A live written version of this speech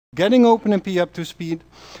Getting OpenMP up to speed.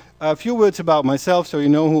 A few words about myself so you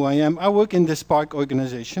know who I am. I work in the Spark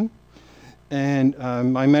organization, and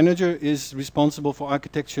my manager is responsible for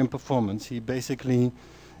architecture and performance. He basically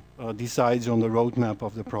decides on the roadmap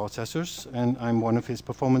of the processors, and I'm one of his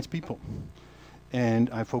performance people. And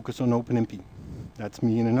I focus on OpenMP. That's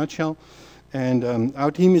me in a nutshell. And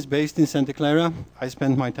our team is based in Santa Clara. I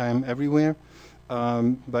spend my time everywhere,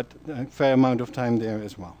 but a fair amount of time there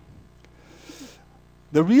as well.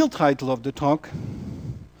 The real title of the talk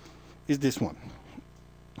is this one.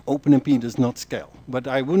 OpenMP does not scale. But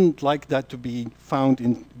I wouldn't like that to be found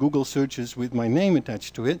in Google searches with my name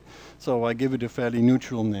attached to it, so I give it a fairly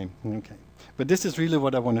neutral name. Okay. But this is really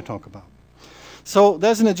what I want to talk about. So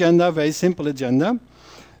there's an agenda, a very simple agenda.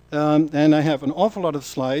 And I have an awful lot of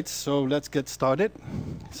slides, so let's get started.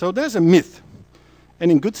 So there's a myth.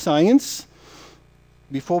 And in good science,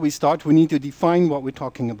 before we start, we need to define what we're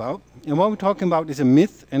talking about. And what we're talking about is a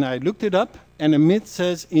myth, and I looked it up, and a myth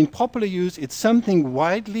says, in popular use, it's something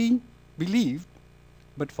widely believed,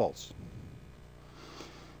 but false.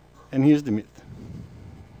 And here's the myth.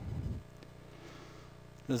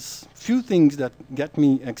 There's few things that get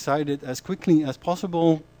me excited as quickly as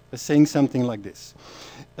possible as saying something like this.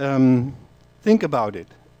 Think about it.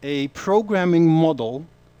 A programming model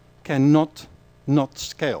cannot not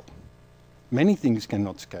scale. Many things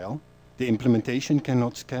cannot scale. The implementation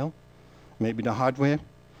cannot scale. Maybe the hardware,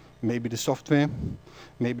 maybe the software,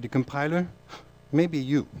 maybe the compiler, maybe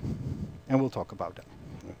you. And we'll talk about that.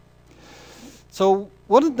 So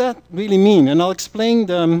what does that really mean? And I'll explain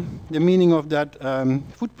the meaning of that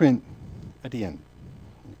footprint at the end.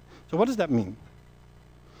 So what does that mean?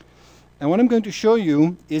 And what I'm going to show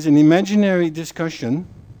you is an imaginary discussion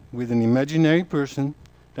with an imaginary person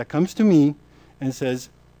that comes to me and says,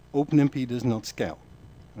 OpenMP does not scale.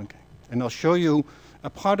 Okay. And I'll show you a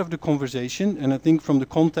part of the conversation, and I think from the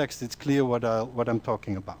context it's clear what I'm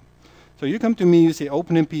talking about. So you come to me, you say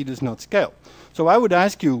OpenMP does not scale. So I would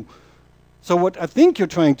ask you, so what I think you're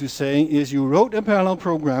trying to say is you wrote a parallel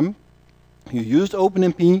program, you used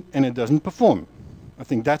OpenMP, and it doesn't perform. I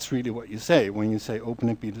think that's really what you say when you say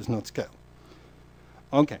OpenMP does not scale.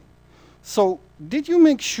 Okay. So did you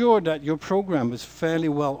make sure that your program is fairly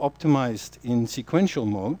well optimized in sequential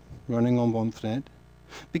mode, running on one thread?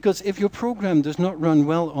 Because if your program does not run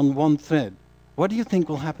well on one thread, what do you think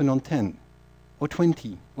will happen on 10, or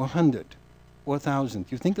 20, or 100, or 1,000?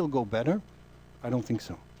 You think it'll go better? I don't think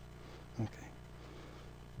so. Okay.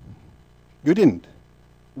 You didn't.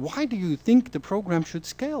 Why do you think the program should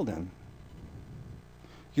scale then?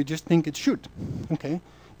 You just think it should. Okay.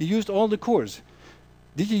 You used all the cores.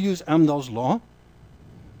 Did you use Amdahl's law?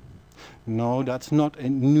 No, that's not a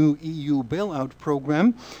new EU bailout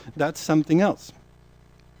program. That's something else.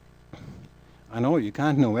 I know you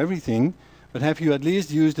can't know everything, but have you at least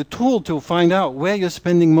used a tool to find out where you're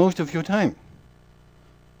spending most of your time?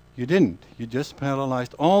 You didn't. You just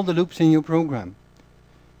parallelized all the loops in your program.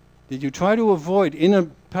 Did you try to avoid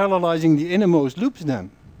parallelizing the innermost loops then?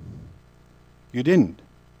 You didn't.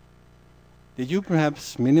 Did you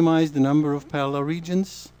perhaps minimize the number of parallel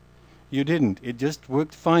regions? You didn't. It just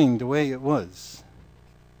worked fine the way it was.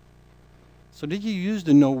 So did you use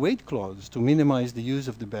the no-wait clause to minimize the use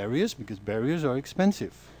of the barriers? Because barriers are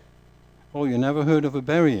expensive. Oh, you never heard of a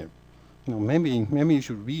barrier. No, maybe you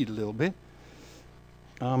should read a little bit.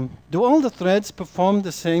 Do all the threads perform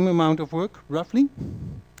the same amount of work, roughly?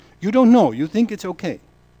 You don't know. You think it's okay.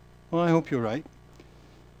 Well, I hope you're right.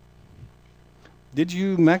 Did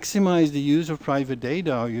you maximize the use of private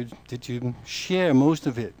data, or did you share most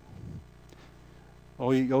of it?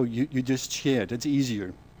 Or you just shared. It's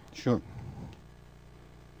easier. Sure.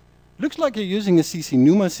 Looks like you're using a CC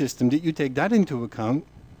NUMA system. Did you take that into account?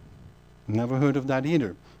 Never heard of that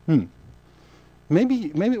either.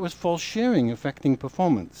 Maybe it was false sharing affecting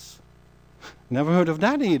performance. Never heard of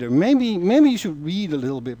that either. Maybe you should read a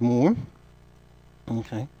little bit more.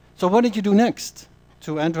 Okay. So what did you do next?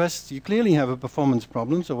 To address, you clearly have a performance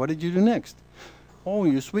problem, so what did you do next? Oh,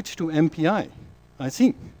 you switched to MPI. I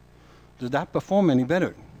see. Does that perform any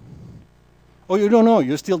better? Oh, you don't know.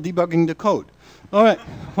 You're still debugging the code. All right.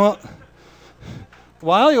 Well,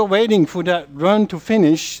 while you're waiting for that run to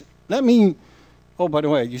finish, let me... Oh, by the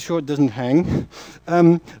way, you sure it doesn't hang?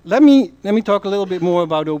 Let me talk a little bit more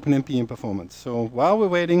about OpenMP and performance. So while we're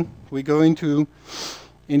waiting, we go into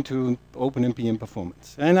OpenMP and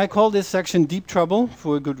performance. And I call this section Deep Trouble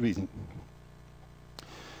for a good reason.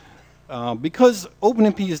 Because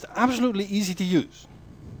OpenMP is absolutely easy to use.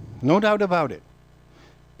 No doubt about it.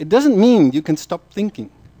 It doesn't mean you can stop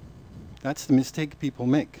thinking. That's the mistake people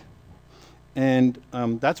make. And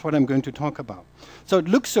that's what I'm going to talk about. So it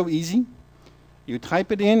looks so easy. You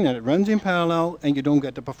type it in and it runs in parallel and you don't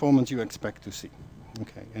get the performance you expect to see.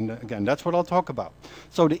 Okay, and again, that's what I'll talk about.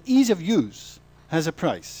 So the ease of use has a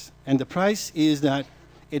price, and the price is that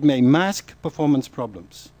it may mask performance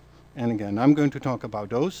problems. And again, I'm going to talk about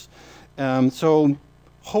those. So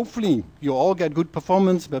hopefully you all get good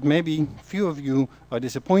performance, but maybe few of you are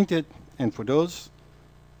disappointed, and for those,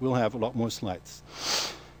 we'll have a lot more slides.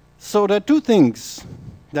 So there are two things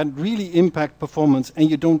that really impact performance and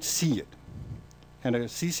you don't see it. And they're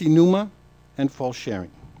CC NUMA and false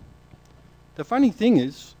sharing. The funny thing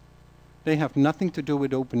is, they have nothing to do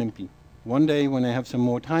with OpenMP. One day when I have some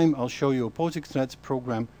more time, I'll show you a POSIX threads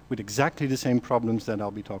program with exactly the same problems that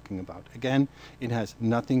I'll be talking about. Again, it has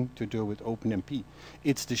nothing to do with OpenMP.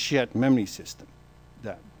 It's the shared memory system.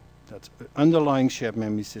 That's an underlying shared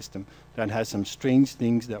memory system that has some strange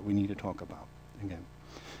things that we need to talk about again.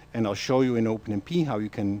 And I'll show you in OpenMP how you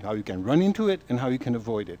can run into it and how you can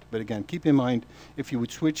avoid it. But again, keep in mind, if you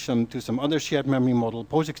would switch to some other shared memory model,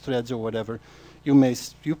 POSIX threads or whatever,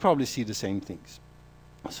 you probably see the same things.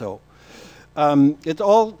 So it's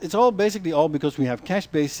all basically all because we have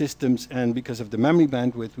cache-based systems, and because of the memory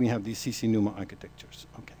bandwidth, we have these CC NUMA architectures.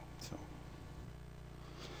 Okay, so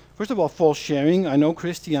first of all, false sharing. I know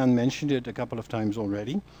Christian mentioned it a couple of times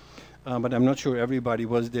already. But I'm not sure everybody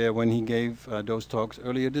was there when he gave those talks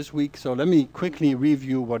earlier this week. So let me quickly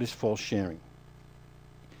review what is false sharing.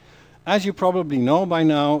 As you probably know by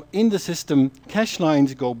now, in the system, cache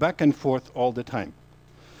lines go back and forth all the time.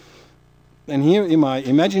 And here in my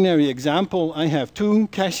imaginary example, I have two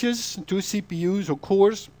caches, two CPUs or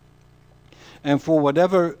cores. And for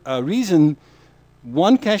whatever reason,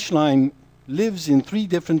 one cache line lives in 3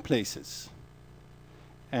 different places.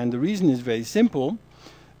 And the reason is very simple.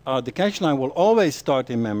 The cache line will always start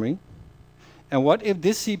in memory. And what if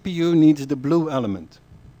this CPU needs the blue element?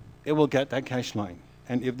 It will get that cache line.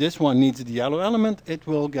 And if this one needs the yellow element, it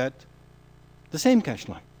will get the same cache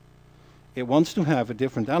line. It wants to have a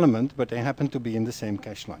different element, but they happen to be in the same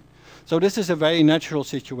cache line. So this is a very natural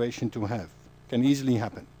situation to have. Can easily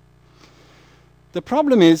happen. The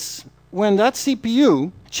problem is when that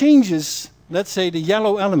CPU changes, let's say, the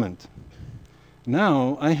yellow element.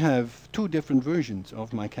 Now I have 2 different versions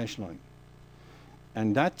of my cache line.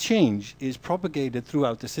 And that change is propagated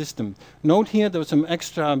throughout the system. Note here there's some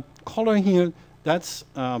extra color here.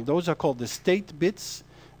 Those are called the state bits.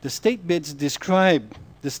 The state bits describe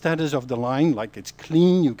the status of the line, like it's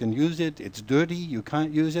clean, you can use it, it's dirty, you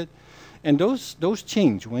can't use it. And those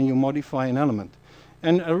change when you modify an element.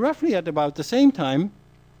 And roughly at about the same time,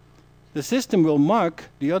 the system will mark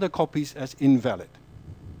the other copies as invalid.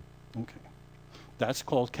 Okay. That's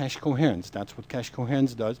called cache coherence. That's what cache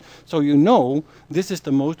coherence does. So you know this is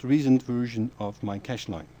the most recent version of my cache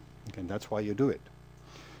line. Okay, that's why you do it.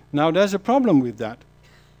 Now there's a problem with that.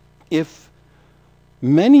 If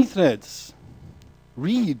many threads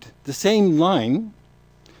read the same line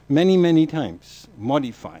many times,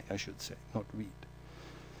 modify, I should say, not read.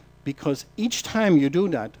 Because each time you do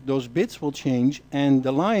that, those bits will change and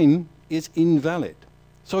the line is invalid.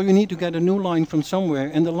 So you need to get a new line from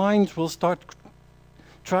somewhere, and the lines will start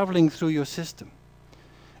traveling through your system.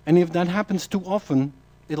 And if that happens too often,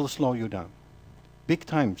 it'll slow you down. Big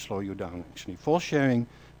time slow you down, actually. False sharing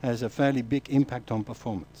has a fairly big impact on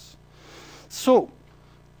performance. So,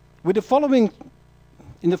 with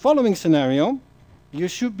in the following scenario, you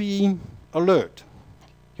should be alert.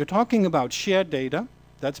 You're talking about shared data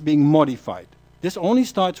that's being modified. This only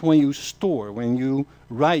starts when you store, when you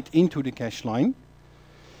write into the cache line.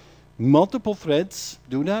 Multiple threads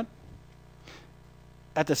do that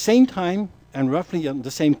at the same time and roughly on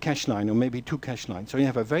the same cache line, or maybe 2 cache lines. So you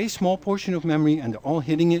have a very small portion of memory and they're all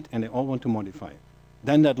hitting it and they all want to modify it.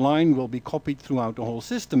 Then that line will be copied throughout the whole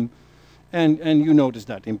system, and you notice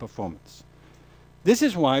that in performance. This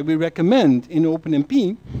is why we recommend in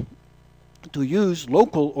OpenMP to use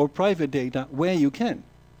local or private data where you can.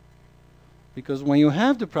 Because when you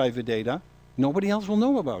have the private data, nobody else will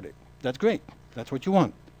know about it. That's great. That's what you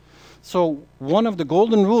want. So one of the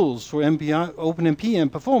golden rules for OpenMP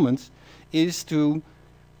and performance is to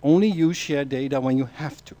only use shared data when you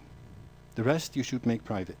have to. The rest you should make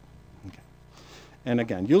private. Okay. And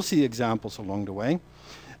again, you'll see examples along the way.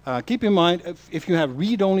 Keep in mind, if you have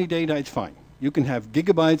read-only data, it's fine. You can have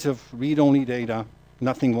gigabytes of read-only data,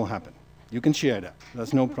 nothing will happen. You can share that.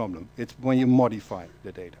 That's no problem. It's when you modify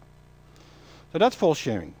the data. So that's false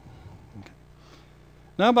sharing. Okay.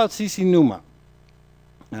 Now about CC NUMA.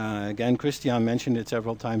 Again, Christian mentioned it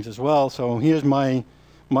several times as well. So here's my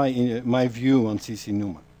view on CC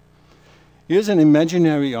NUMA. Here's an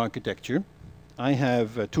imaginary architecture. I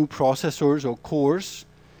have 2 processors or cores,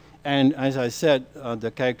 And as I said,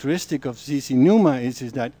 the characteristic of CC/NUMA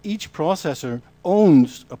is that each processor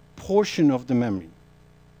owns a portion of the memory.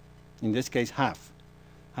 In this case, half.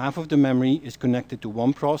 Half of the memory is connected to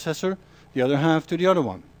one processor, the other half to the other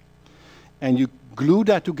one. And you glue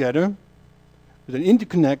that together with an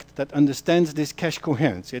interconnect that understands this cache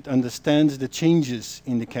coherence. It understands the changes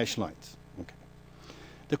in the cache lines. Okay.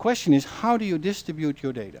 The question is, how do you distribute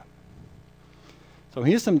your data? So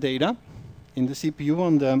here's some data in the CPU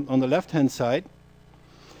on the left-hand side.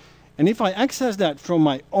 And if I access that from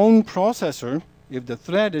my own processor, if the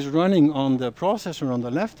thread is running on the processor on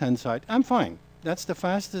the left-hand side, I'm fine. That's the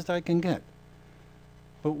fastest I can get.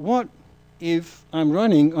 But what if I'm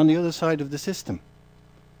running on the other side of the system?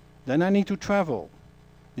 Then I need to travel.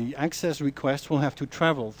 The access request will have to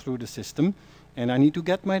travel through the system, and I need to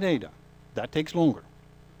get my data. That takes longer.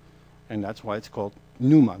 And that's why it's called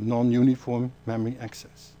NUMA, non-uniform memory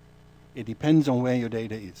access. It depends on where your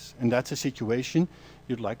data is. And that's a situation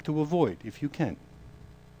you'd like to avoid if you can.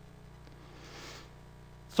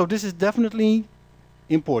 So this is definitely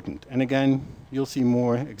important. And again, you'll see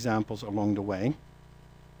more examples along the way.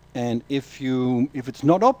 And if it's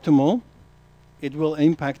not optimal, it will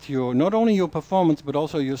impact not only your performance, but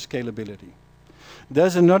also your scalability.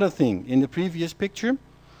 There's another thing. In the previous picture,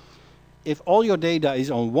 if all your data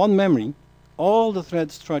is on one memory, all the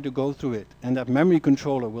threads try to go through it, and that memory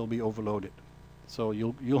controller will be overloaded. So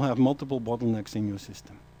you'll have multiple bottlenecks in your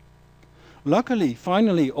system. Luckily,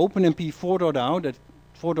 finally, OpenMP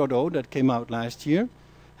 4.0 that came out last year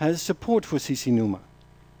has support for CC/NUMA.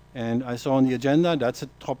 And I saw on the agenda that's a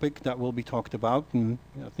topic that will be talked about, and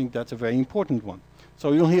I think that's a very important one.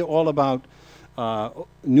 So you'll hear all about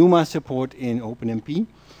NUMA support in OpenMP.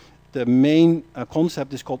 The main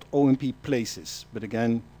concept is called OMP Places, but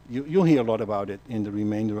again, you'll hear a lot about it in the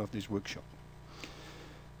remainder of this workshop.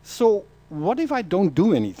 So what if I don't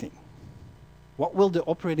do anything? What will the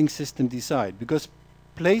operating system decide? Because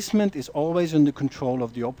placement is always under control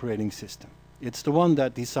of the operating system. It's the one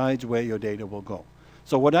that decides where your data will go.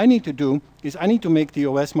 So what I need to do is I need to make the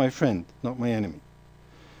OS my friend, not my enemy.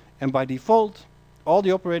 And by default, all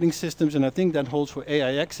the operating systems, and I think that holds for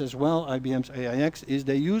AIX as well, IBM's AIX, is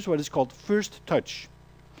they use what is called first touch.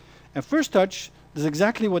 And first touch is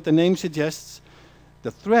exactly what the name suggests.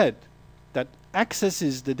 The thread that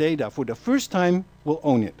accesses the data for the first time will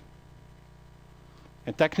own it.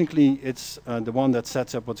 And technically, it's the one that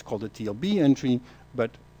sets up what's called a TLB entry,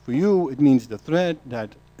 but for you, it means the thread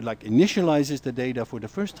that initializes the data for the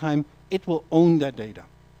first time, it will own that data.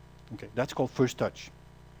 Okay, that's called first touch.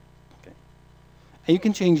 Okay. And you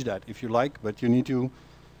can change that if you like, but you need to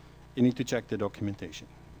check the documentation.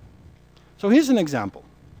 So here's an example.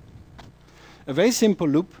 A very simple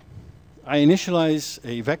loop. I initialize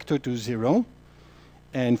a vector to 0,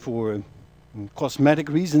 and for cosmetic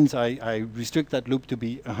reasons, I restrict that loop to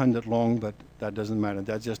be 100 long, but that doesn't matter.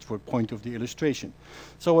 That's just for point of the illustration.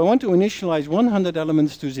 So I want to initialize 100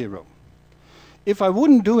 elements to 0. If I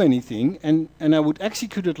wouldn't do anything, and I would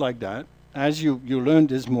execute it like that, as you learned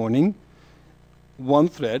this morning, one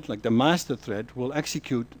thread, like the master thread, will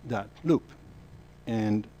execute that loop.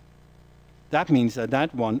 And that means that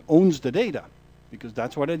that one owns the data, because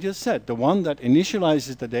that's what I just said. The one that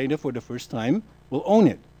initializes the data for the first time will own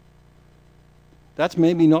it. That's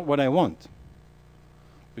maybe not what I want,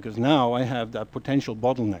 because now I have that potential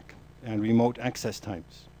bottleneck and remote access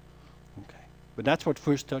times. Okay. But that's what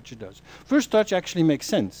first touch does. First touch actually makes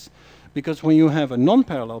sense, because when you have a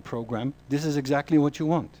non-parallel program, this is exactly what you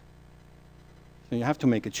want. So you have to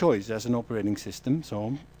make a choice as an operating system.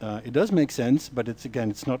 So it does make sense, but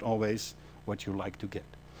it's not always what you like to get.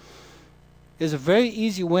 There's a very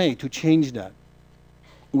easy way to change that.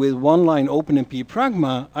 With one line OpenMP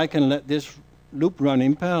Pragma, I can let this loop run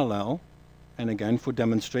in parallel, and again, for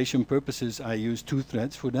demonstration purposes, I use 2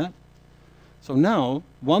 threads for that. So now,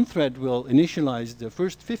 one thread will initialize the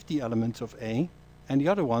first 50 elements of A, and the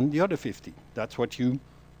other one, the other 50. That's what you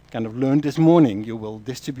kind of learned this morning. You will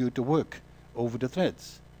distribute the work over the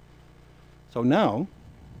threads. So now,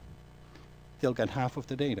 they'll get half of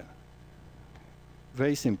the data.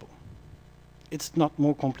 Very simple. It's not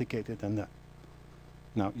more complicated than that.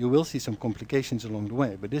 Now, you will see some complications along the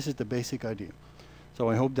way, but this is the basic idea. So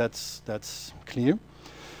I hope that's clear.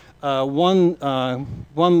 One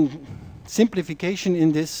simplification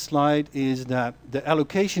in this slide is that the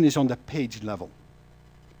allocation is on the page level.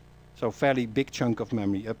 So fairly big chunk of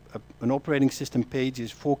memory. An operating system page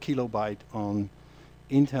is 4 kilobyte on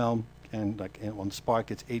Intel, and on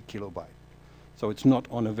Spark it's 8 kilobyte. So it's not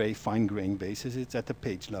on a very fine-grained basis, it's at the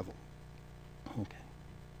page level. Okay.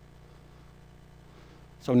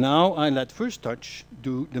 So now I let first touch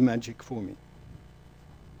do the magic for me.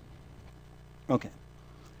 Okay.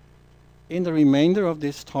 In the remainder of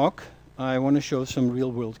this talk, I want to show some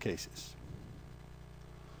real-world cases.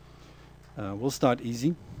 We'll start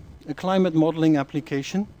easy. A climate modeling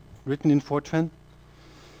application written in Fortran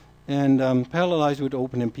and parallelized with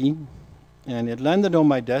OpenMP. And it landed on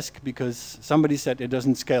my desk because somebody said it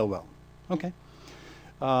doesn't scale well. Okay.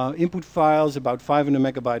 Input files, about 500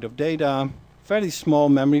 megabytes of data. Fairly small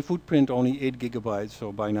memory footprint, only 8 gigabytes.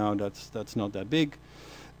 So by now that's not that big.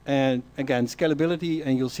 And again, scalability,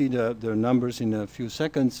 and you'll see the numbers in a few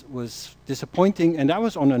seconds, was disappointing. And that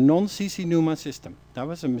was on a non-CC NUMA system. That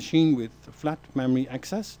was a machine with flat memory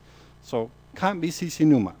access. So can't be CC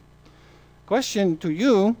NUMA. Question to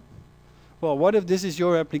you, well, what if this is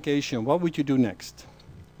your application? What would you do next?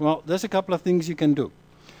 Well, there's a couple of things you can do.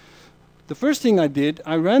 The first thing I did,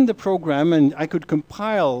 I ran the program and I could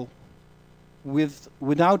compile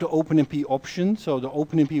without the OpenMP option. So the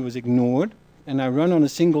OpenMP was ignored. And I run on a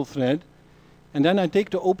single thread, and then I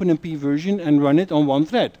take the OpenMP version and run it on one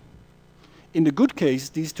thread. In the good case,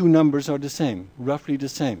 these two numbers are the same, roughly the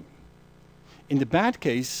same. In the bad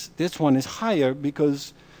case, this one is higher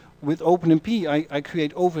because with OpenMP, I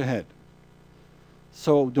create overhead.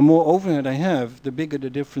 So the more overhead I have, the bigger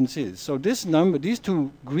the difference is. So this number, these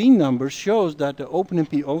two green numbers, shows that the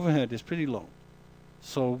OpenMP overhead is pretty low.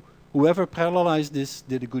 So whoever parallelized this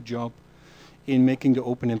did a good job in making the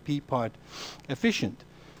OpenMP part efficient.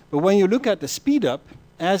 But when you look at the speed up,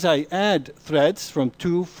 as I add threads from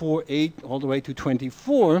 2, 4, 8, all the way to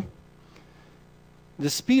 24, the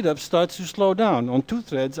speed up starts to slow down. On 2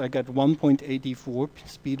 threads, I get 1.84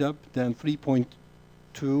 speed up, then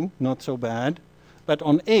 3.2, not so bad. But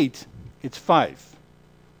on 8, it's 5.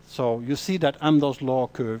 So you see that Amdahl's law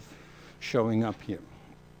curve showing up here.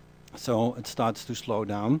 So it starts to slow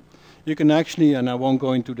down. You can actually, and I won't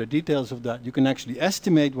go into the details of that, you can actually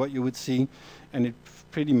estimate what you would see, and it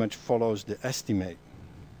pretty much follows the estimate.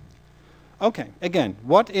 Okay, again,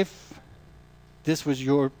 what if this was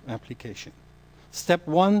your application? Step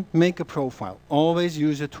 1, make a profile. Always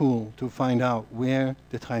use a tool to find out where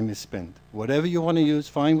the time is spent. Whatever you want to use,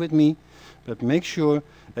 fine with me, but make sure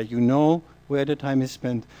that you know where the time is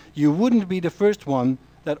spent. You wouldn't be the first one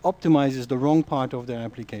that optimizes the wrong part of their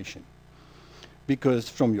application. Because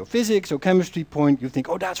from your physics or chemistry point, you think,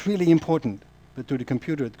 oh, that's really important. But to the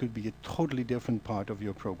computer, it could be a totally different part of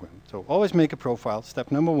your program. So always make a profile,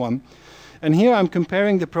 step number 1. And here I'm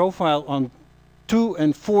comparing the profile on 2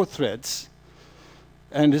 and 4 threads.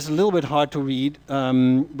 And it's a little bit hard to read.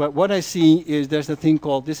 But what I see is there's a thing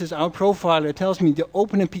called, this is our profile. It tells me the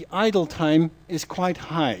OpenMP idle time is quite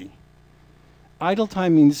high. Idle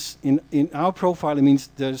time means, in our profile, it means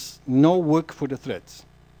there's no work for the threads.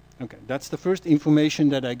 Okay, that's the first information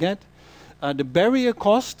that I get. The barrier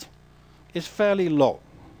cost is fairly low.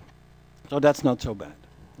 So that's not so bad.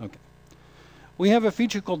 Okay. We have a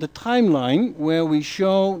feature called the timeline, where we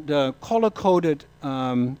show the color-coded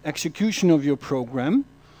execution of your program.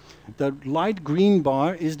 The light green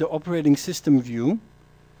bar is the operating system view.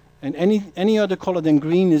 And any other color than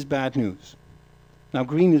green is bad news. Now,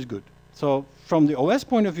 green is good. So from the OS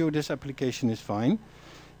point of view, this application is fine.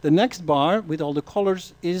 The next bar with all the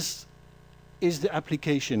colors is the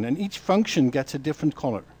application, and each function gets a different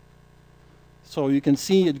color. So you can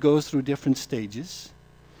see it goes through different stages.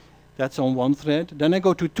 That's on 1 thread. Then I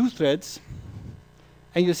go to 2 threads,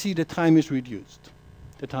 and you see the time is reduced.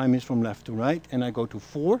 The time is from left to right, and I go to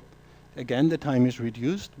 4. Again, the time is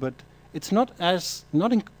reduced, but it's not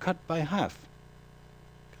cut by half.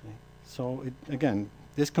 Okay. So again,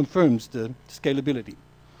 this confirms the scalability.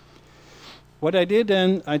 What I did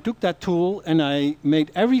then, I took that tool and I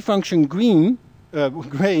made every function gray,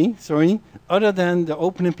 other than the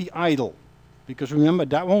OpenMP idle. Because remember,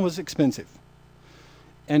 that one was expensive.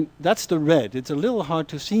 And that's the red. It's a little hard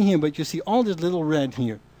to see here, but you see all this little red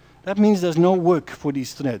here. That means there's no work for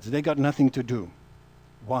these threads. They got nothing to do.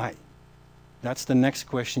 Why? That's the next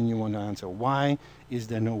question you want to answer. Why is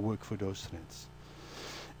there no work for those threads?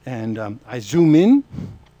 And I zoom in.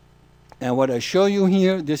 And what I show you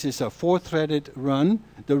here, this is a 4-threaded run.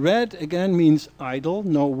 The red, again, means idle,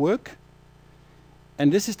 no work.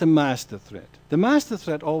 And this is the master thread. The master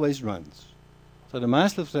thread always runs. So the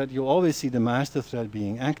master thread, you always see the master thread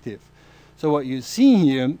being active. So what you see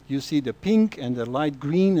here, you see the pink and the light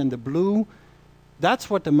green and the blue. That's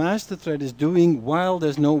what the master thread is doing while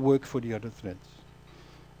there's no work for the other threads.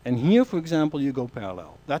 And here, for example, you go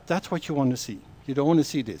parallel. That's what you want to see. You don't want to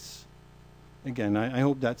see this. Again, I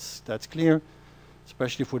hope that's clear,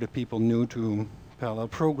 especially for the people new to parallel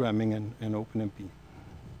programming and OpenMP.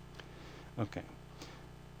 Okay.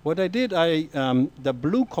 What I did, the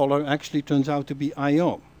blue color actually turns out to be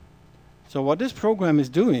I/O. So what this program is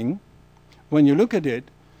doing, when you look at it,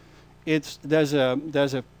 there's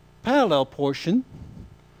a parallel portion,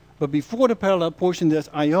 but before the parallel portion there's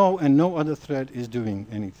I/O and no other thread is doing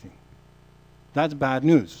anything. That's bad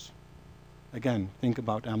news. Again, think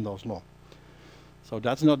about Amdahl's law. So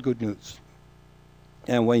that's not good news.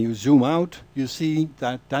 And when you zoom out, you see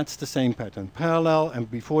that that's the same pattern. Parallel, and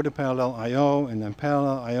before the parallel I/O, and then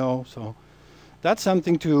parallel I/O. So that's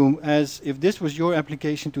something to, as if this was your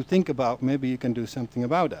application, to think about. Maybe you can do something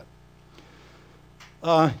about that.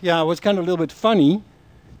 Yeah, it was kind of a little bit funny.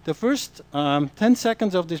 The first 10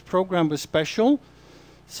 seconds of this program was special.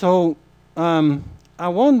 So I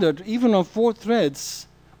wondered, even on 4 threads,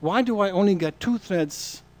 why do I only get 2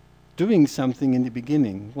 threads doing something in the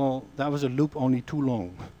beginning? Well, that was a loop only too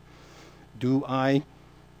long. Do I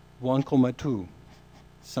 1,2.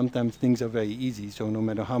 Sometimes things are very easy, so no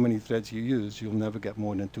matter how many threads you use, you'll never get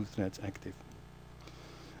more than 2 threads active.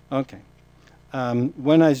 Okay.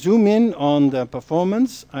 When I zoom in on the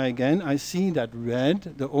performance, I see that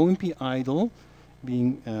red, the OMP idle,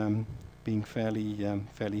 being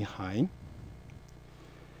fairly high.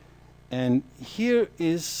 And here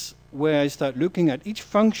is where I start looking at each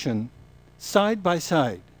function side by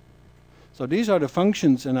side. So these are the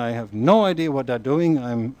functions, and I have no idea what they're doing.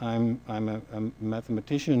 I'm a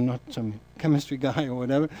mathematician, not some chemistry guy or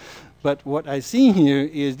whatever. But what I see here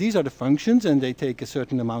is these are the functions, and they take a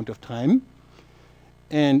certain amount of time.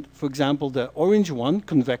 And for example, the orange one,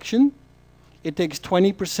 convection, it takes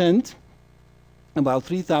 20%, about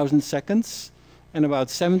 3,000 seconds, and about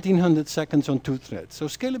 1,700 seconds on 2 threads. So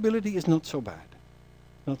scalability is not so bad.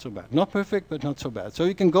 Not so bad. Not perfect, but not so bad. So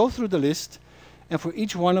you can go through the list, and for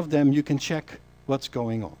each one of them, you can check what's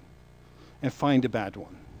going on and find the bad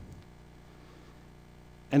one.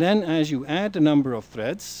 And then as you add the number of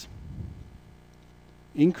threads,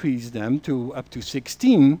 increase them to up to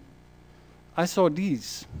 16, I saw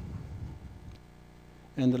these.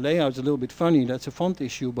 And the layout's a little bit funny, that's a font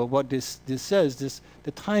issue, but what this says,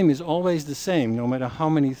 the time is always the same, no matter how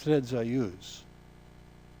many threads I use.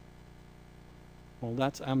 Well,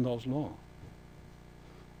 that's Amdahl's law.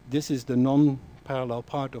 This is the non-parallel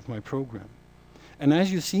part of my program. And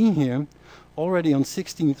as you see here, already on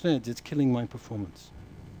 16 threads, it's killing my performance.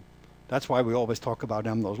 That's why we always talk about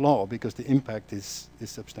Amdahl's law, because the impact is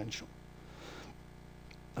substantial.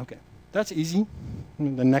 Okay. That's easy.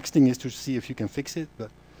 The next thing is to see if you can fix it,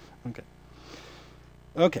 but okay.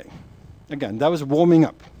 Okay, again, that was warming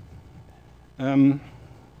up.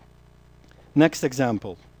 Next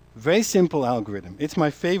example, very simple algorithm. It's my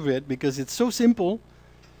favorite because it's so simple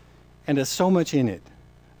and there's so much in it.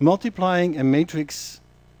 Multiplying a matrix,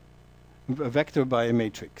 a vector by a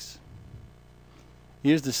matrix.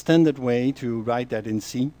 Here's the standard way to write that in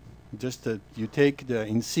C. Just that you take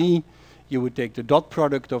in C, you would take the dot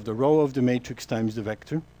product of the row of the matrix times the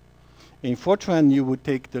vector. In Fortran, you would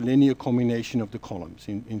take the linear combination of the columns.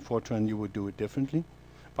 In Fortran, you would do it differently.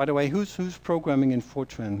 By the way, who's programming in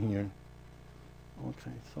Fortran here?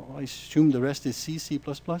 Okay, so I assume the rest is C, C++?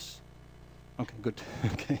 Okay, good.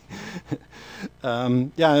 Okay.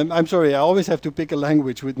 Yeah, I'm sorry, I always have to pick a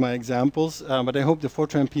language with my examples, but I hope the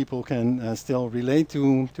Fortran people can still relate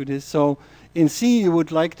to this. So in C, you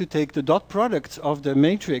would like to take the dot products of the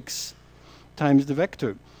matrix times the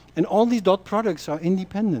vector. And all these dot products are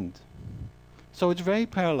independent. So it's very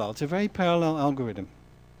parallel. It's a very parallel algorithm.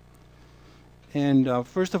 And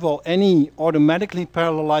first of all, any automatically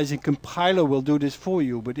parallelizing compiler will do this for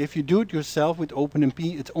you. But if you do it yourself with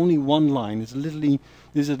OpenMP, it's only one line. It's literally,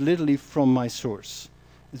 this is literally from my source.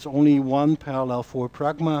 It's only one parallel for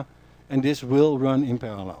Pragma, and this will run in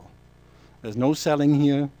parallel. There's no selling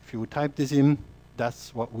here. If you would type this in,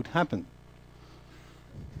 that's what would happen.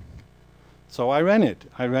 So I ran it.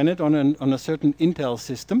 I ran it on a certain Intel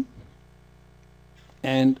system.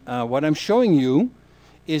 And what I'm showing you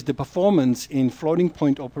is the performance in floating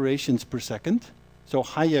point operations per second. So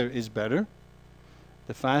higher is better.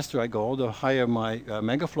 The faster I go, the higher my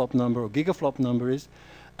megaflop number or gigaflop number is,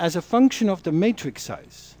 as a function of the matrix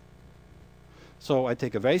size. So I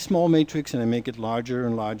take a very small matrix and I make it larger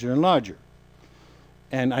and larger and larger.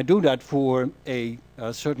 And I do that for a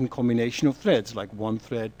certain combination of threads, like 1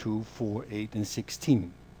 thread, 2, 4, 8, and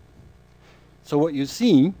 16. So what you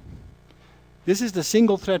see, this is the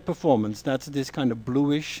single thread performance. That's this kind of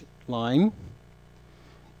bluish line.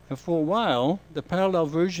 And for a while, the parallel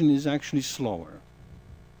version is actually slower.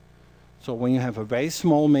 So when you have a very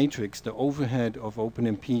small matrix, the overhead of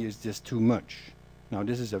OpenMP is just too much. Now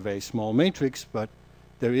this is a very small matrix, but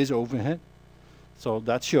there is overhead. So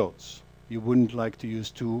that shows. You wouldn't like to use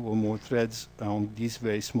 2 or more threads on these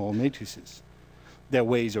very small matrices. There are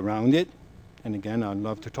ways around it. And again, I'd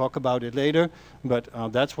love to talk about it later, but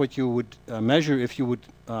that's what you would measure if you would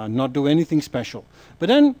not do anything special. But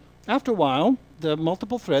then, after a while, the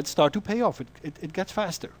multiple threads start to pay off. It gets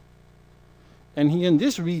faster. And here in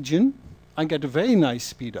this region, I get a very nice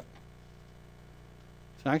speed up.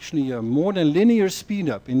 It's actually a more than linear speed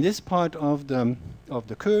up in this part of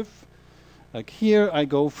the curve. Like here, I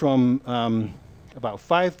go from about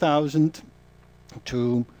 5,000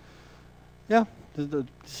 to, yeah,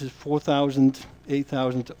 this is 4,000,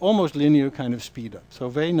 8,000, almost linear kind of speed up. So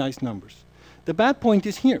very nice numbers. The bad point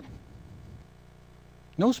is here.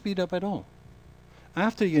 No speed up at all.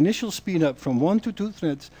 After the initial speed up from 1 to 2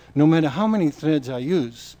 threads, no matter how many threads I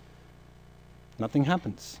use, nothing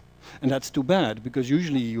happens. And that's too bad, because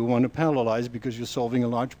usually you want to parallelize because you're solving a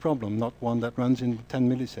large problem, not one that runs in 10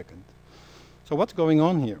 milliseconds. So what's going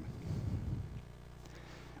on here?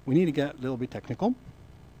 We need to get a little bit technical.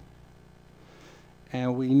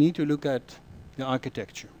 And we need to look at the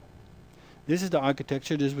architecture. This is the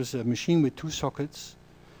architecture. This was a machine with 2 sockets.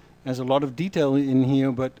 There's a lot of detail in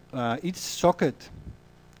here, but each socket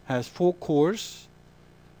has 4 cores.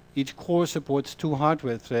 Each core supports 2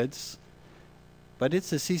 hardware threads. But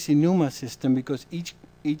it's a CC NUMA system because each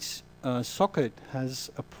socket has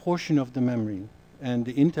a portion of the memory. And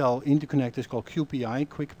the Intel interconnect is called QPI,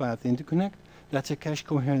 Quick Path Interconnect. That's a cache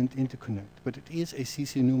coherent interconnect, but it is a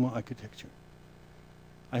CC NUMA architecture.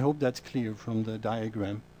 I hope that's clear from the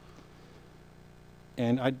diagram.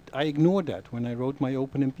 And I ignored that when I wrote my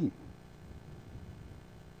OpenMP.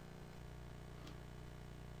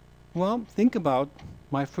 Well, think about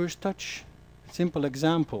my first touch simple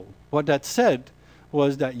example. What that said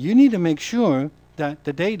was that you need to make sure that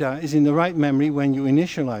the data is in the right memory when you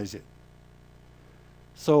initialize it.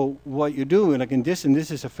 So what you do, like in this, and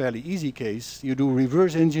this is a fairly easy case, you do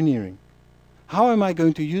reverse engineering. How am I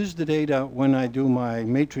going to use the data when I do my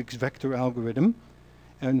matrix vector algorithm?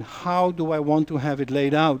 And how do I want to have it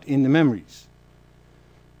laid out in the memories?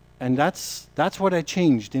 And that's what I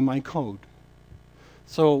changed in my code.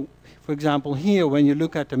 So, for example, here, when you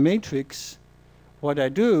look at the matrix, what I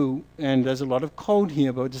do, and there's a lot of code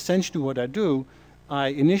here, but essentially what I do,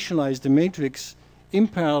 I initialize the matrix in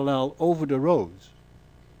parallel over the rows.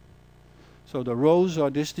 So the rows are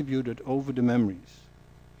distributed over the memories.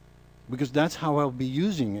 Because that's how I'll be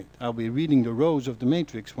using it. I'll be reading the rows of the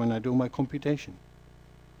matrix when I do my computation.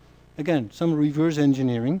 Again, some reverse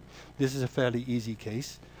engineering. This is a fairly easy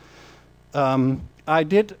case. I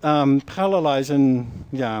did parallelize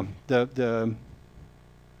the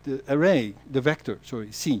array, the vector,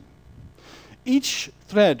 sorry, C. Each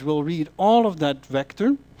thread will read all of that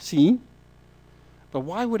vector, C, but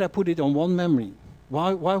why would I put it on one memory?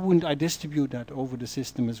 Why wouldn't I distribute that over the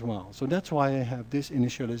system as well? So that's why I have this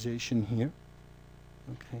initialization here.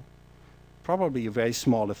 Okay. Probably a very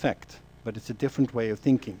small effect, but it's a different way of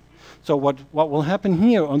thinking. So what will happen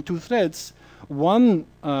here on 2 threads, one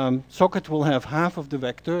socket will have half of the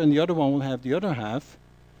vector and the other one will have the other half.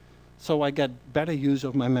 So I get better use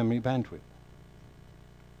of my memory bandwidth.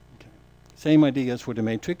 Okay. Same idea as for the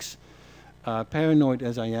matrix. Paranoid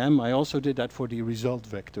as I am, I also did that for the result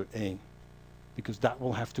vector A, because that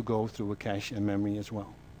will have to go through a cache and memory as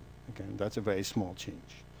well. Okay, that's a very small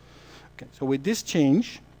change. Okay, so with this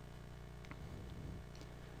change,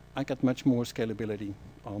 I got much more scalability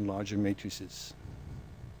on larger matrices.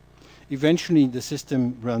 Eventually, the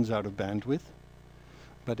system runs out of bandwidth.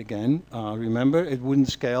 But again, remember, it wouldn't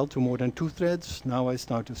scale to more than 2 threads. Now I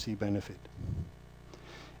start to see benefit.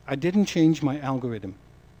 I didn't change my algorithm.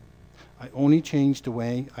 I only changed the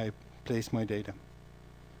way I place my data.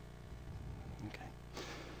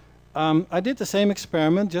 Okay. I did the same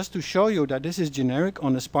experiment just to show you that this is generic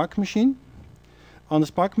on a Spark machine. On the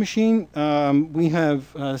Spark machine, we have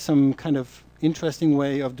some kind of interesting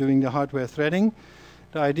way of doing the hardware threading.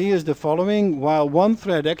 The idea is the following: while one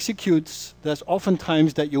thread executes, there's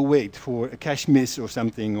oftentimes that you wait for a cache miss or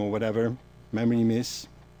something or whatever, memory miss.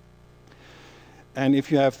 And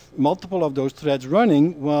if you have multiple of those threads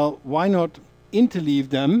running, well, why not interleave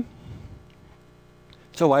them?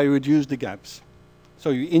 So I reduce the gaps. So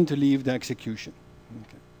you interleave the execution.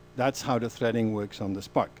 Okay. That's how the threading works on the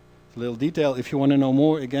Spark. It's a little detail. If you want to know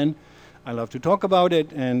more, again, I love to talk about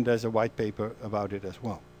it, and there's a white paper about it as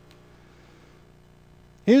well.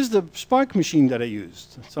 Here's the Spark machine that I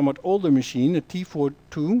used, a somewhat older machine, a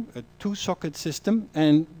T42, a 2-socket system,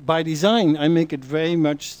 and by design I make it very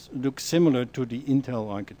much look similar to the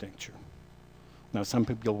Intel architecture. Now some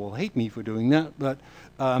people will hate me for doing that, but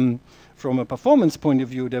from a performance point of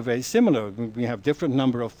view they're very similar. We have different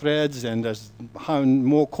number of threads and there's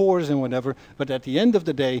more cores and whatever, but at the end of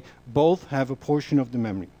the day both have a portion of the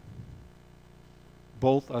memory.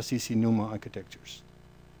 Both are CC NUMA architectures.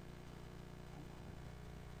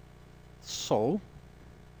 So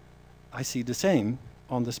I see the same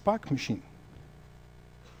on the Spark machine.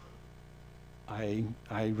 I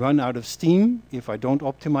run out of steam. If I don't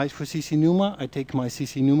optimize for CC NUMA, I take my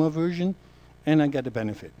CC NUMA version and I get a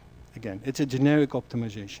benefit. Again, it's a generic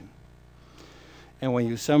optimization. And when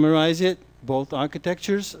you summarize it, both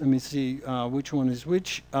architectures, let me see which one is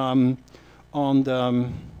which. On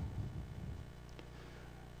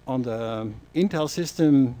the Intel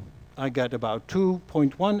system, I get about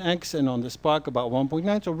 2.1x, and on the Spark about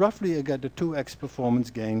 1.9. So roughly I get a 2x performance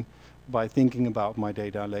gain by thinking about my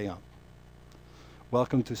data layout.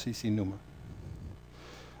 Welcome to CC NUMA.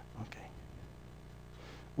 Okay.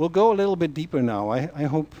 We'll go a little bit deeper now. I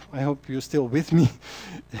hope you're still with me.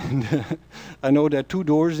 And I know there are 2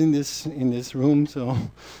 doors in this room, so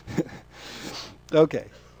okay.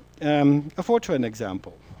 A Fortran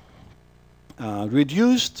example.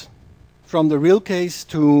 Reduced from the real case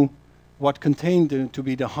to what contained to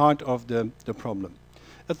be the heart of the problem.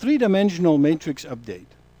 A 3-dimensional matrix update.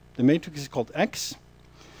 The matrix is called X.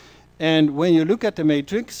 And when you look at the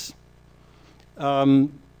matrix,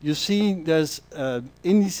 you see there's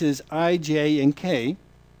indices I, J, and K.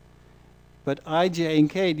 But I, J, and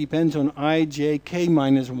K depends on I, J, K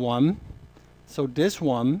minus 1. So this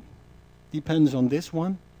one depends on this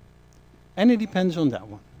one. And it depends on that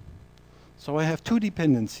one. So I have 2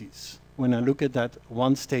 dependencies when I look at that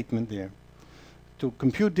one statement there. To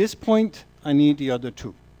compute this point, I need the other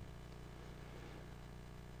 2.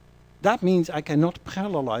 That means I cannot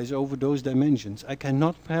parallelize over those dimensions. I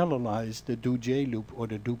cannot parallelize the do J loop or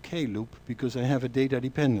the do K loop because I have a data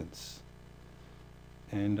dependence.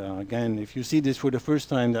 And again, if you see this for the first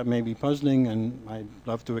time, that may be puzzling, and I'd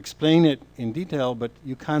love to explain it in detail, but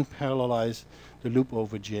you can't parallelize the loop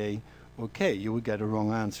over J or K. You would get a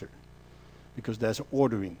wrong answer because there's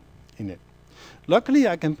ordering in it. Luckily,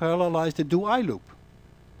 I can parallelize the do I loop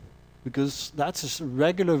because that's a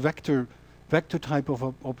regular vector type of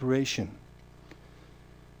operation.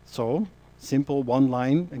 So simple one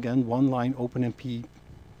line OpenMP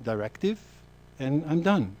directive, and I'm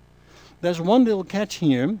done. There's one little catch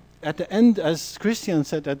here. At the end, as Christian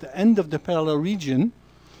said, at the end of the parallel region,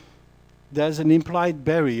 there's an implied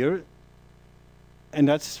barrier, and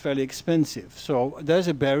that's fairly expensive. So there's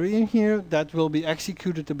a barrier here that will be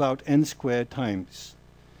executed about n squared times.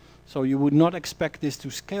 So you would not expect this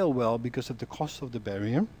to scale well because of the cost of the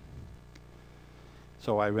barrier.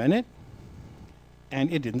 So I ran it,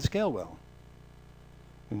 and it didn't scale well.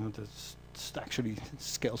 You know, that's actually it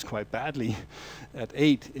scales quite badly. At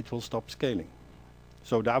 8, it will stop scaling.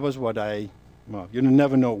 So that was what well, you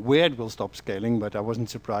never know where it will stop scaling, but I wasn't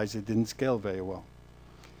surprised it didn't scale very well.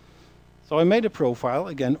 So I made a profile.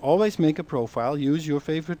 Again, always make a profile. Use your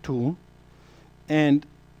favorite tool. And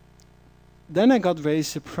then I got very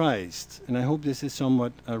surprised, and I hope this is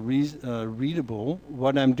somewhat readable.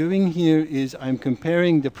 What I'm doing here is I'm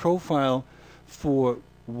comparing the profile for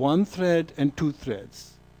 1 thread and 2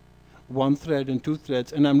 threads. 1 thread and 2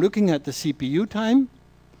 threads, and I'm looking at the CPU time.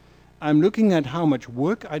 I'm looking at how much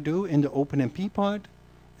work I do in the OpenMP part,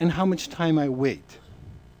 and how much time I wait.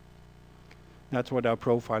 That's what our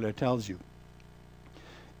profiler tells you.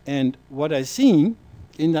 And what I see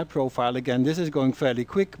in that profile, again, this is going fairly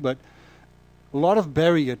quick, but a lot of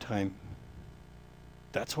barrier time.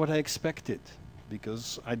 That's what I expected,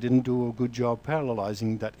 because I didn't do a good job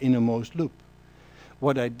parallelizing that innermost loop.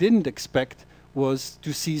 What I didn't expect was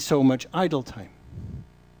to see so much idle time,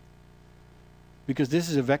 because this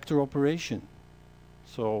is a vector operation.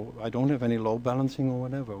 So I don't have any load balancing or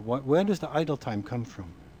whatever. Where does the idle time come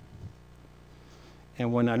from?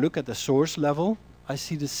 And when I look at the source level, I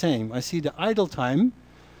see the same. I see the idle time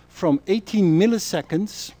from 18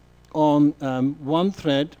 milliseconds on 1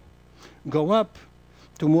 thread go up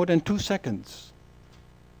to more than 2 seconds.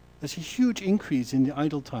 There's a huge increase in the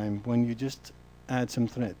idle time when you just add some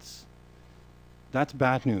threads. That's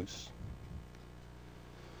bad news.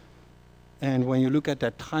 And when you look at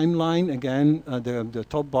that timeline, again, the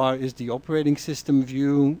top bar is the operating system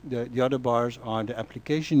view. The other bars are the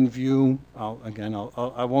application view.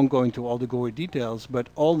 I won't go into all the gory details, but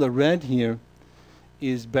all the red here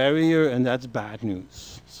is barrier, and that's bad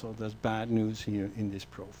news. So there's bad news here in this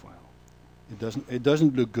profile. It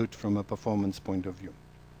doesn't look good from a performance point of view.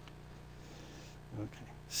 Okay.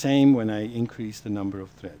 Same when I increase the number of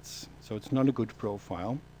threads. So it's not a good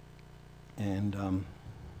profile. And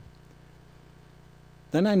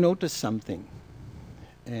then I noticed something,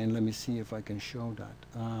 and let me see if I can show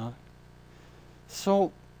that.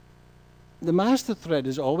 So the master thread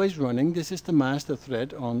is always running. This is the master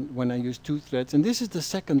thread on when I use 2 threads, and this is the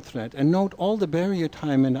second thread. And note all the barrier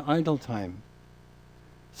time and the idle time.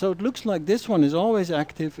 So it looks like this one is always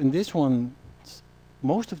active, and this one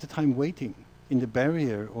most of the time waiting in the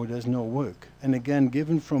barrier, or there's no work. And again,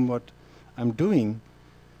 given from what I'm doing,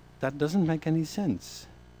 that doesn't make any sense.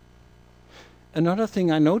 Another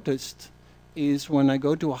thing I noticed is when I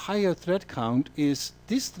go to a higher thread count is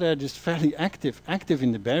this thread is fairly active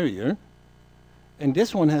in the barrier, and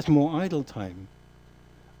this one has more idle time.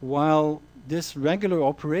 While this regular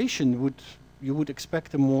operation you would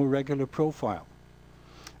expect a more regular profile.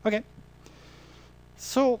 Okay,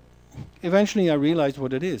 so eventually I realized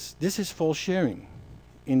what it is. This is fault sharing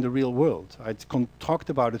in the real world. I talked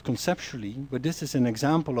about it conceptually, but this is an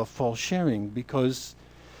example of fault sharing, because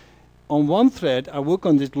on one thread I work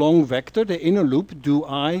on this long vector, the inner loop, do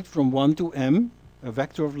I from 1 to m, a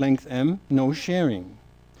vector of length m, no sharing.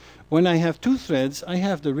 When I have 2 threads, I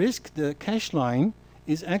have the risk the cache line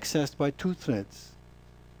is accessed by 2 threads.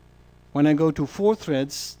 When I go to 4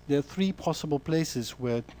 threads, there are 3 possible places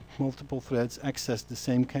where multiple threads access the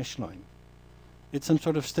same cache line. It's some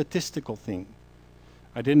sort of statistical thing.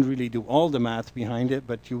 I didn't really do all the math behind it,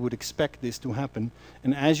 but you would expect this to happen.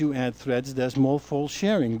 And as you add threads, there's more fault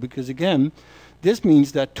sharing, because again, this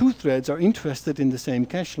means that 2 threads are interested in the same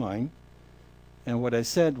cache line. And what I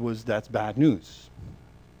said was that's bad news.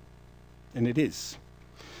 And it is.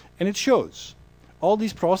 And it shows. All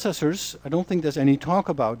these processors, I don't think there's any talk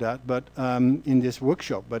about that, but in this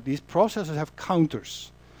workshop, but these processors have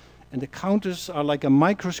counters. And the counters are like a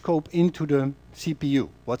microscope into the CPU,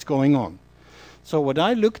 what's going on. So what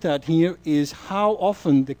I looked at here is how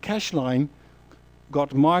often the cache line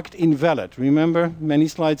got marked invalid. Remember many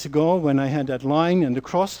slides ago when I had that line and the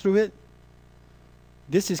cross through it?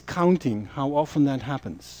 This is counting how often that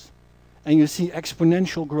happens. And you see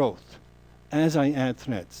exponential growth as I add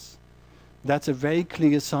threads. That's a very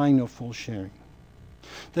clear sign of fault sharing.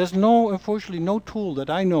 There's unfortunately, no tool that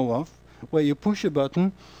I know of where you push a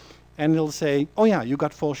button and it'll say, oh yeah, you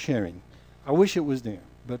got fault sharing. I wish it was there,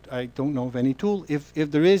 but I don't know of any tool. If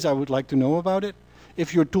there is, I would like to know about it.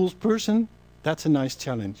 If you're a tools person, that's a nice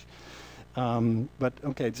challenge. But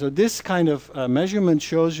okay, so this kind of measurement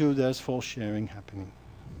shows you there's fault sharing happening.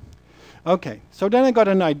 Okay, so then I got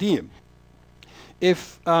an idea.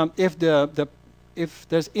 If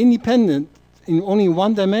there's independent in only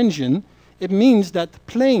one dimension, it means that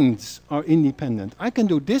planes are independent. I can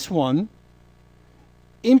do this one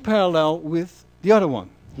in parallel with the other one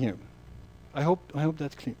here. I hope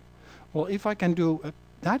that's clear. Well, if I can do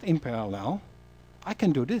that in parallel, I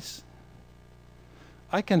can do this.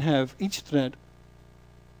 I can have each thread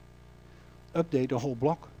update a whole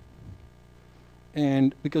block.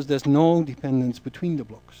 And because there's no dependence between the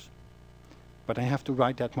blocks. But I have to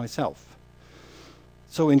write that myself.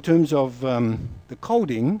 So in terms of the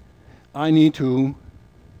coding, I need to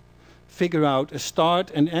figure out a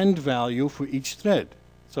start and end value for each thread.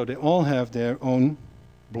 So they all have their own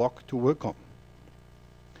block to work on.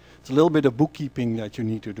 It's a little bit of bookkeeping that you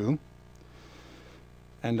need to do.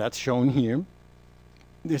 And that's shown here.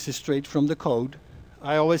 This is straight from the code.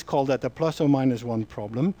 I always call that a plus or minus 1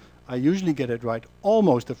 problem. I usually get it right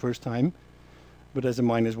almost the first time, but there's a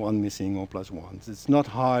 -1 missing or +1s. It's not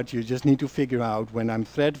hard. You just need to figure out when I'm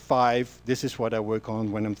thread 5, this is what I work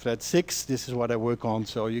on. When I'm thread 6, this is what I work on.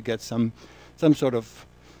 So you get some sort of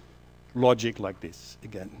logic like this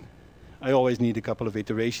again. I always need a couple of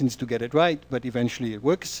iterations to get it right, but eventually it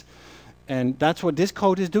works. And that's what this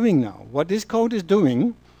code is doing now. What this code is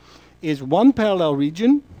doing is one parallel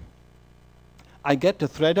region. I get the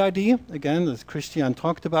thread ID, again, as Christian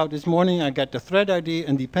talked about this morning, I get the thread ID,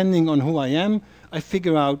 and depending on who I am, I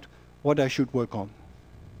figure out what I should work on.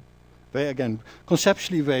 Again,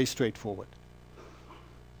 conceptually very straightforward.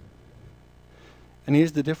 And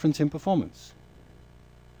here's the difference in performance.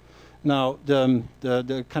 Now,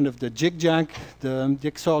 the kind of the jig-jag, the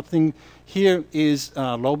jigsaw thing here is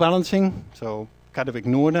load balancing, so kind of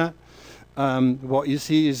ignore that. What you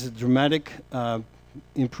see is a dramatic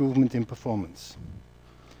improvement in performance,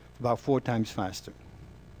 about 4 times faster.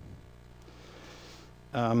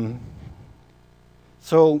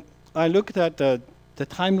 So I looked at the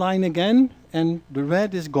timeline again, and the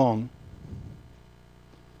red is gone.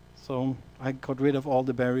 So I got rid of all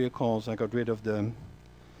the barrier calls. I got rid of the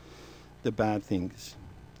bad things.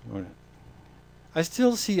 I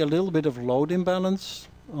still see a little bit of load imbalance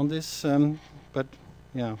on this, but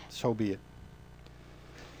yeah, so be it.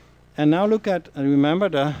 And now look at,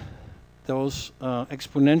 remember those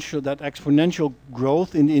exponential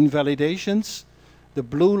growth in invalidations. The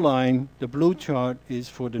blue line, the blue chart is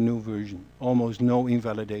for the new version. Almost no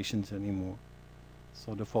invalidations anymore.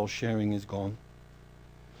 So the false sharing is gone.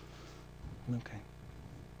 Okay.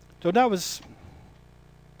 So that was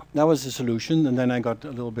the solution, and then I got a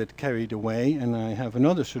little bit carried away, and I have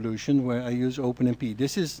another solution where I use OpenMP.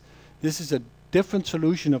 This is a different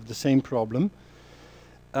solution of the same problem,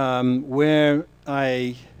 where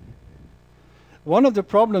one of the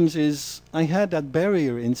problems is I had that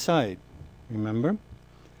barrier inside, remember?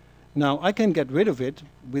 Now I can get rid of it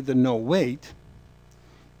with the no wait,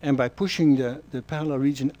 and by pushing the parallel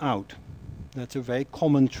region out. That's a very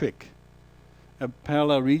common trick. A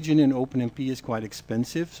parallel region in OpenMP is quite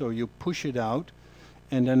expensive, so you push it out,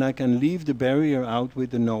 and then I can leave the barrier out with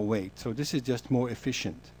the no wait. So this is just more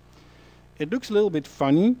efficient. It looks a little bit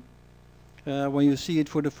funny when you see it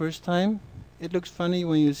for the first time. It looks funny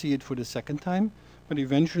when you see it for the second time, but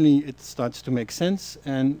eventually it starts to make sense,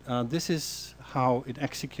 and this is how it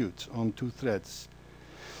executes on two threads.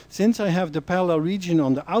 Since I have the parallel region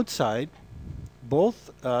on the outside, both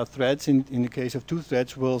threads, in the case of two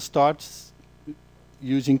threads, will start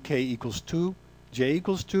using k equals 2, j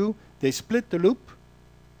equals 2. They split the loop,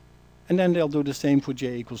 and then they'll do the same for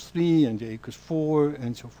j equals 3 and j equals 4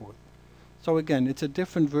 and so forth. So again, it's a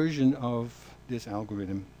different version of this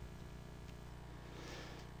algorithm.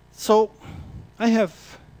 So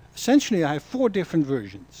essentially I have 4 different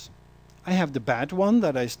versions. I have the bad one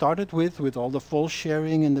that I started with all the false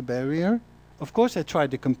sharing and the barrier. Of course, I tried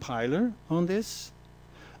the compiler on this.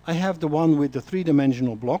 I have the one with the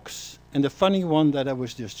 3-dimensional blocks, and the funny one that I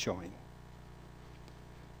was just showing.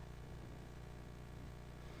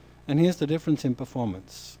 And here's the difference in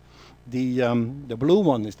performance. The blue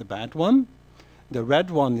one is the bad one. The red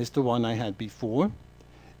one is the one I had before.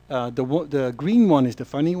 The green one is the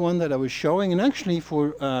funny one that I was showing, and actually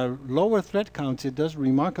for lower thread counts it does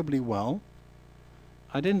remarkably well.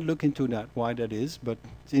 I didn't look into that, why that is, but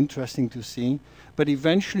it's interesting to see. But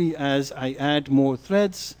eventually, as I add more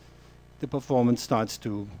threads, the performance starts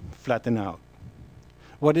to flatten out.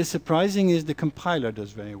 What is surprising is the compiler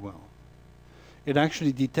does very well. It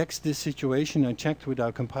actually detects this situation. I checked with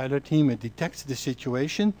our compiler team. It detects the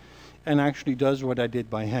situation and actually does what I did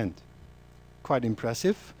by hand. Quite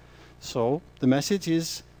impressive. So the message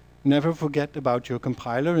is never forget about your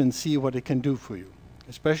compiler and see what it can do for you.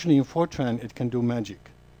 Especially in Fortran, it can do magic,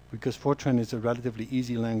 because Fortran is a relatively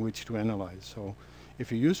easy language to analyze. So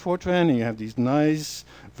if you use Fortran and you have these nice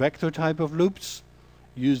vector type of loops,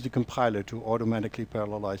 use the compiler to automatically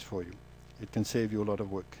parallelize for you. It can save you a lot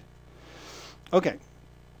of work. Okay.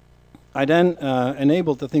 I then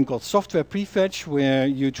enabled a thing called software prefetch, where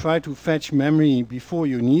you try to fetch memory before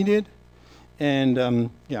you need it. And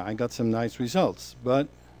yeah, I got some nice results. But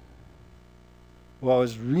what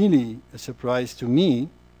was really a surprise to me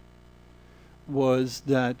was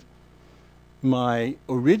that my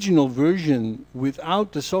original version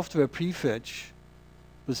without the software prefetch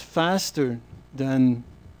was faster than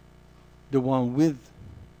the one with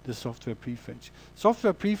the software prefetch.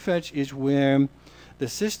 Software prefetch is where the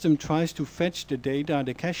system tries to fetch the data,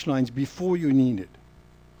 the cache lines, before you need it.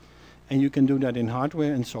 And you can do that in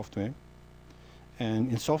hardware and software.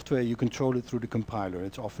 And in software, you control it through the compiler.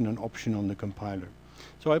 It's often an option on the compiler.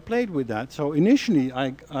 So I played with that. So initially,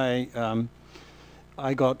 I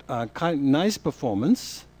got kind of nice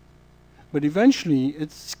performance, but eventually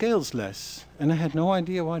it scales less. And I had no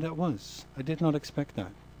idea why that was. I did not expect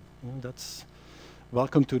that. Well, that's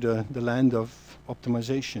welcome to the land of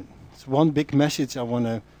optimization. It's one big message I want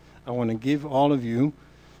to give all of you.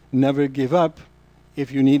 Never give up if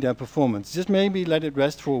you need that performance. Just maybe let it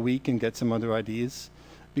rest for a week and get some other ideas.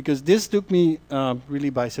 Because this took me really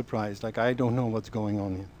by surprise. Like, I don't know what's going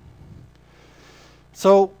on here.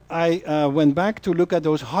 So I went back to look at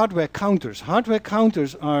those hardware counters. Hardware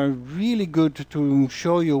counters are really good to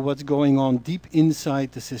show you what's going on deep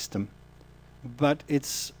inside the system. But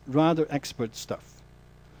it's rather expert stuff.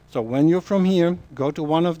 So when you're from here, go to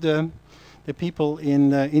one of the people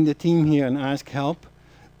in the team here and ask help.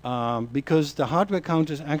 Because the hardware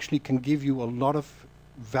counters actually can give you a lot of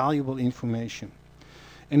valuable information.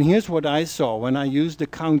 And here's what I saw when I used the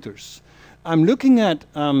counters. I'm looking at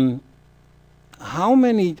how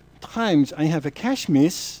many times I have a cache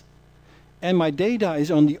miss and my data is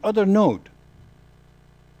on the other node.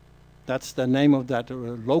 That's the name of that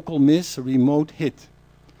local miss, remote hit.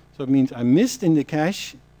 So it means I missed in the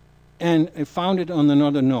cache and I found it on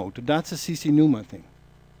another node. That's a CC/NUMA thing.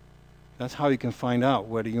 That's how you can find out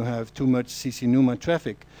whether you have too much CC/NUMA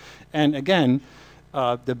traffic. And again,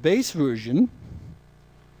 the base version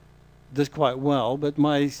does quite well, but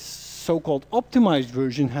my so-called optimized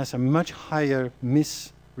version has a much higher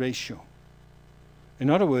miss ratio. In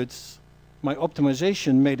other words, my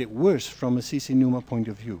optimization made it worse from a CC/NUMA point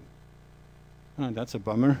of view. That's a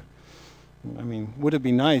bummer. I mean, would have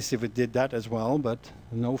been nice if it did that as well, but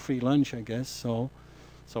no free lunch, I guess. So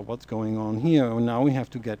what's going on here? Well, now we have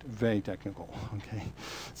to get very technical. Okay,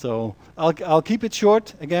 so I'll keep it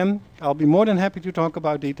short. Again, I'll be more than happy to talk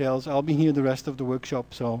about details. I'll be here the rest of the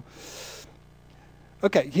workshop. So,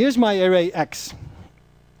 okay, here's my array X,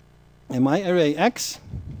 and my array X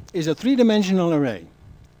is a three-dimensional array,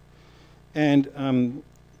 and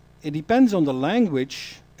it depends on the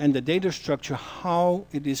language and the data structure how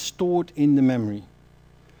it is stored in the memory.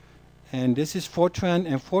 And this is Fortran,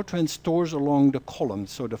 and Fortran stores along the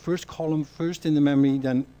columns. So the first column first in the memory,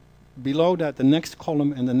 then below that the next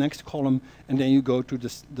column and the next column, and then you go to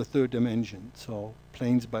the third dimension. So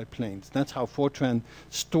planes by planes. That's how Fortran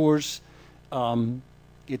stores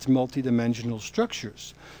its multi-dimensional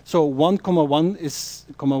structures. So 1,1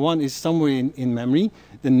 is somewhere in memory.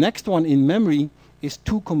 The next one in memory is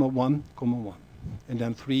 2,1,1. And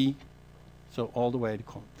then 3, so all the way to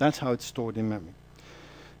column. That's how it's stored in memory.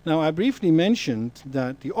 Now, I briefly mentioned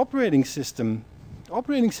that the operating system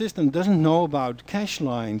doesn't know about cache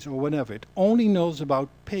lines or whatever. It only knows about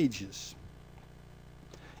pages.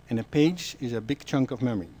 And a page is a big chunk of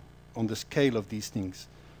memory on the scale of these things,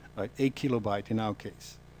 right? 8 kilobyte in our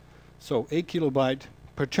case. So 8 kilobyte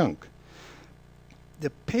per chunk. The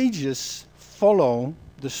pages follow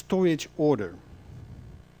the storage order.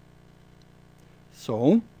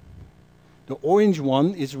 So the orange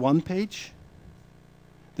one is one page.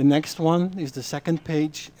 The next one is the second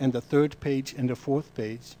page, and the third page, and the fourth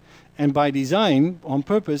page. And by design, on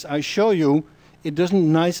purpose, I show you it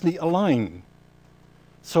doesn't nicely align.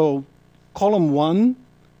 So column 1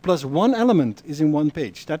 plus one element is in one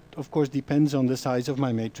page. That, of course, depends on the size of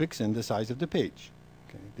my matrix and the size of the page.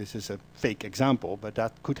 Okay, this is a fake example, but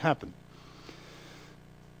that could happen.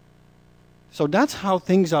 So that's how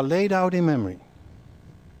things are laid out in memory.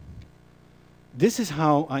 This is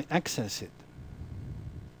how I access it.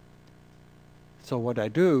 So what I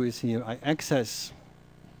do is here I access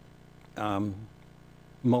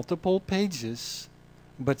multiple pages,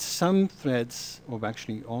 but some threads, or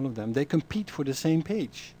actually all of them, they compete for the same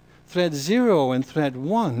page. Thread 0 and thread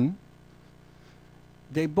 1,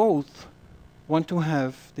 they both want to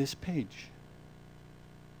have this page.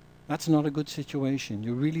 That's not a good situation.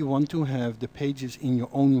 You really want to have the pages in your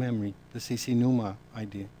own memory, the CC/NUMA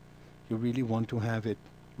idea. You really want to have it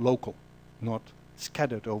local, not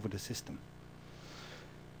scattered over the system.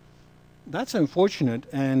 That's unfortunate,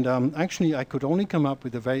 and actually I could only come up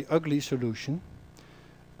with a very ugly solution.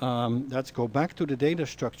 Let's go back to the data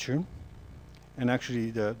structure, and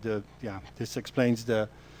actually this explains the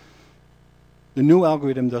new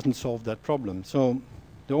algorithm doesn't solve that problem. So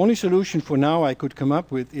the only solution for now I could come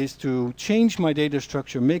up with is to change my data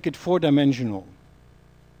structure, make it 4-dimensional.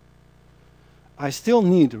 I still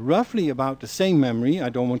need roughly about the same memory. I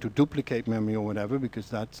don't want to duplicate memory or whatever, because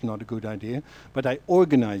that's not a good idea, but I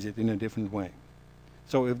organize it in a different way.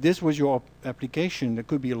 So if this was your application, there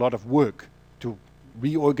could be a lot of work to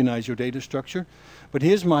reorganize your data structure. But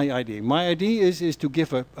here's my idea. My idea is to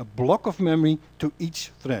give a block of memory to each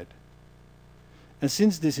thread. And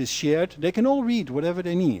since this is shared, they can all read whatever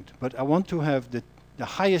they need, but I want to have the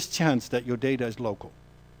highest chance that your data is local.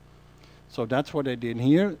 So that's what I did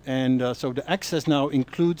here, and so the access now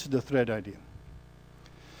includes the thread idea.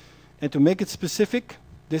 And to make it specific,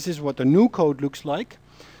 this is what the new code looks like.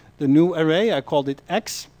 The new array, I called it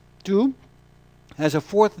X2, has a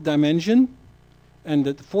 4th dimension, and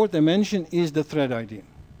the 4th dimension is the thread idea.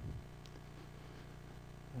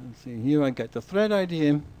 Let's see, here I get the thread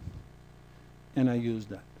idea, and I use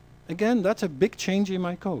that. Again, that's a big change in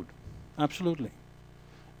my code, absolutely.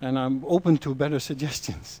 And I'm open to better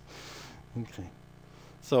suggestions. Okay,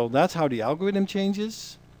 so that's how the algorithm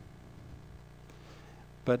changes.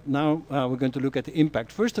 But now we're going to look at the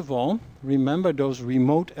impact. First of all, remember those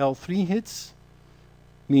remote L3 hits,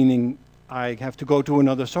 meaning I have to go to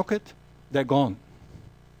another socket, they're gone.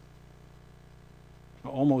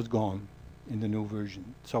 Almost gone in the new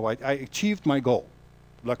version. So I achieved my goal,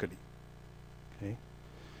 luckily. Okay.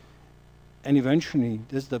 And eventually,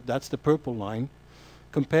 that's the purple line.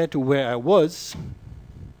 Compared to where I was,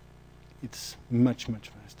 it's much, much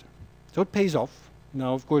faster. So it pays off.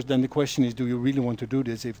 Now, of course, then the question is, do you really want to do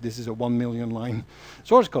this if this is a 1 million line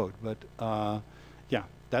source code? But yeah,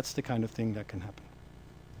 that's the kind of thing that can happen.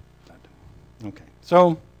 Okay,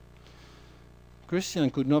 so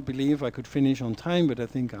Christian could not believe I could finish on time, but I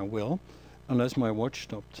think I will, unless my watch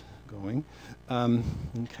stopped going.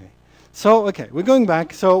 Okay. So, okay, we're going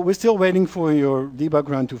back. So we're still waiting for your debug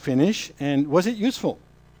run to finish. And was it useful?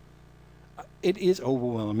 It is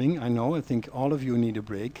overwhelming, I know. I think all of you need a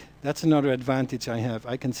break. That's another advantage I have.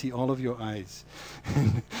 I can see all of your eyes.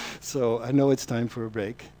 So I know it's time for a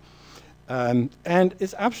break. And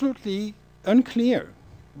it's absolutely unclear.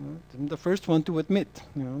 I'm the first one to admit.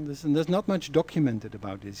 There's not much documented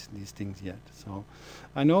about these things yet. So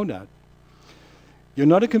I know that. You're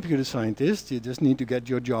not a computer scientist, you just need to get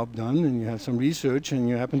your job done, and you have some research, and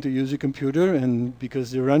you happen to use a computer, and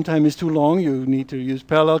because the runtime is too long, you need to use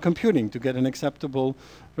parallel computing to get an acceptable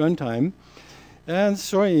runtime. And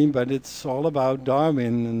sorry, but it's all about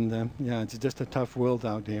Darwin, and yeah, it's just a tough world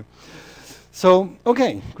out there. So,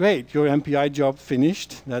 okay, great, your MPI job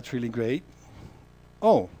finished, that's really great.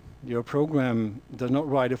 Oh, your program does not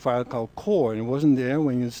write a file called core, and it wasn't there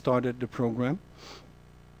when you started the program.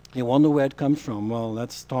 You wonder where it comes from. Well,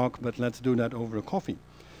 let's talk, but let's do that over a coffee.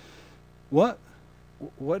 What?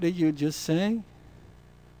 What did you just say?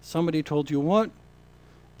 Somebody told you what?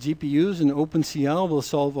 GPUs and OpenCL will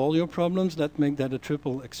solve all your problems. Let's make that a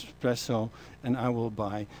triple espresso, and I will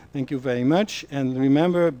buy. Thank you very much. And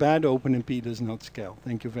remember, bad OpenMP does not scale.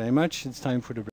 Thank you very much. It's time for the break.